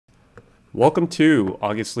Welcome to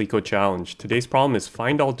August Leetcode Challenge. Today's problem is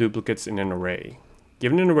find all duplicates in an array.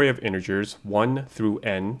 Given an array of integers 1 through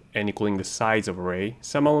n equaling the size of array,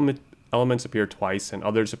 some elements appear twice and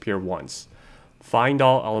others appear once. Find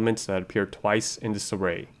all elements that appear twice in this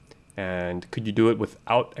array. And could you do it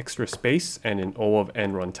without extra space and in O of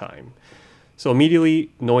n runtime? So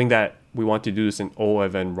immediately, knowing that we want to do this in O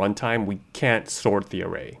of n runtime, we can't sort the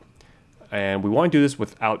array. And we want to do this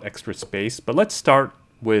without extra space, but let's start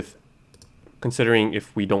with considering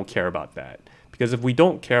if we don't care about that. Because if we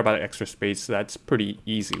don't care about extra space, that's pretty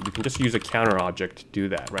easy. We can just use a counter object to do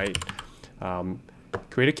that, right?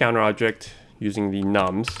 Create a counter object using the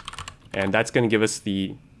nums, and that's going to give us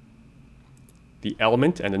the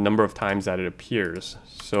element and the number of times that it appears.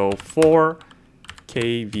 So for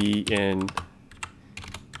kv in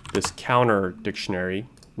this counter dictionary,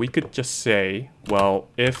 we could just say, well,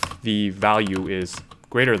 if the value is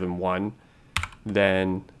greater than 1,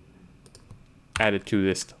 then add it to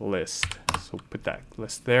this list. So put that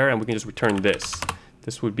list there, and we can just return this.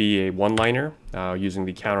 This would be a one-liner using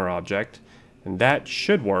the counter object, and that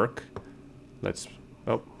should work.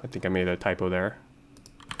 Oh, I think I made a typo there.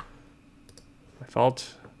 My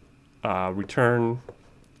fault. Return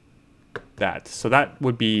that. So that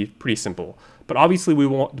would be pretty simple. But obviously we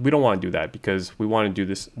don't want to do that because we want to do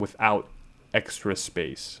this without extra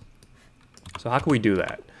space. So how can we do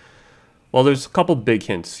that? Well, there's a couple big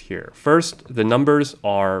hints here. First, the numbers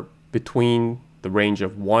are between the range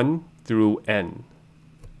of 1 through n,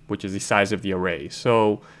 which is the size of the array.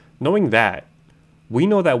 So knowing that, we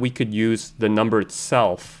know that we could use the number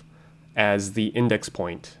itself as the index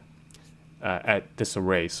point at this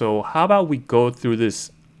array. So how about we go through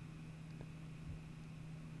this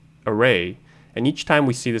array, and each time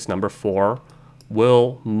we see this number 4,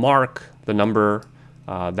 we'll mark the number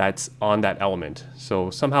that's on that element. So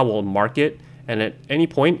somehow we'll mark it, and at any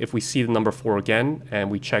point if we see the number 4 again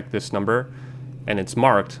and we check this number and it's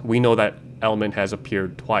marked, we know that element has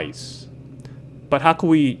appeared twice. But how can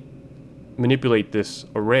we manipulate this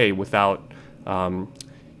array without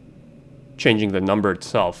changing the number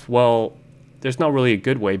itself? Well, there's not really a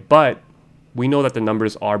good way, but we know that the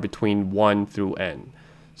numbers are between 1 through n.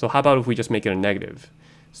 So how about if we just make it a negative?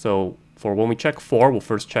 So for when we check 4, we'll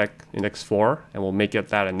first check index 4, and we'll make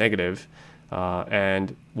that a negative.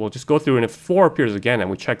 And we'll just go through, and if 4 appears again, and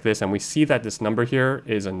we check this, and we see that this number here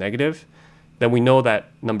is a negative, then we know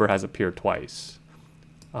that number has appeared twice.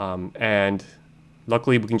 And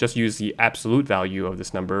luckily, we can just use the absolute value of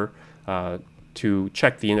this number to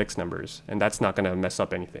check the index numbers, and that's not going to mess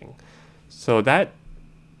up anything. So that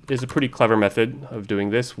is a pretty clever method of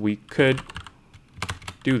doing this. We could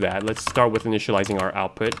do that. Let's start with initializing our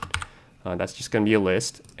output. That's just going to be a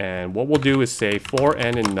list, and what we'll do is say for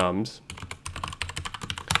n in nums,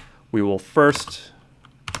 we will first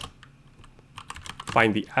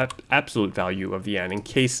find the absolute value of the n in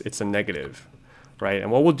case it's a negative, right?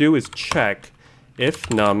 And what we'll do is check if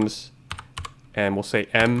nums, and we'll say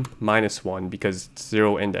m minus 1 because it's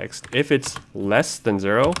 0 indexed. If it's less than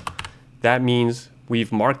 0, that means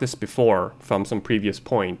we've marked this before from some previous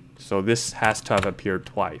point, so this has to have appeared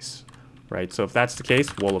twice. Right, so if that's the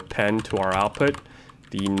case, we'll append to our output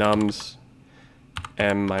the nums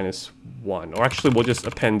m minus 1. Or actually, we'll just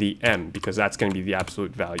append the m because that's going to be the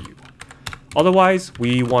absolute value. Otherwise,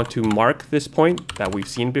 we want to mark this point that we've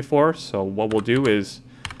seen before. So what we'll do is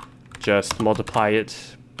just multiply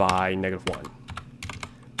it by -1.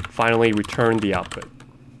 Finally, return the output.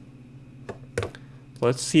 So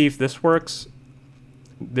let's see if this works.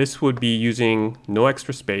 This would be using no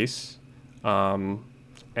extra space,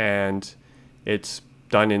 and it's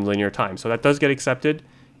done in linear time. So that does get accepted,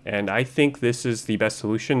 and I think this is the best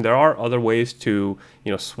solution. There are other ways to,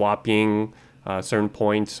 swapping certain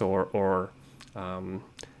points or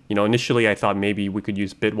initially I thought maybe we could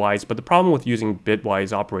use bitwise, but the problem with using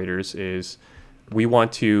bitwise operators is we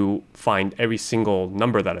want to find every single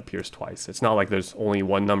number that appears twice. It's not like there's only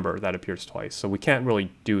one number that appears twice, so we can't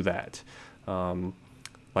really do that.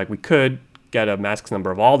 Like we could get a mask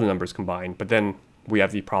number of all the numbers combined, but then we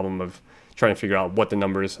have the problem of trying to figure out what the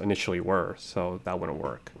numbers initially were, so that wouldn't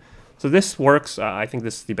work. So this works. I think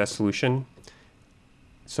this is the best solution.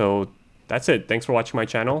 So that's it. Thanks for watching my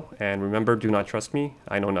channel, and remember, do not trust me.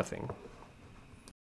 I know nothing.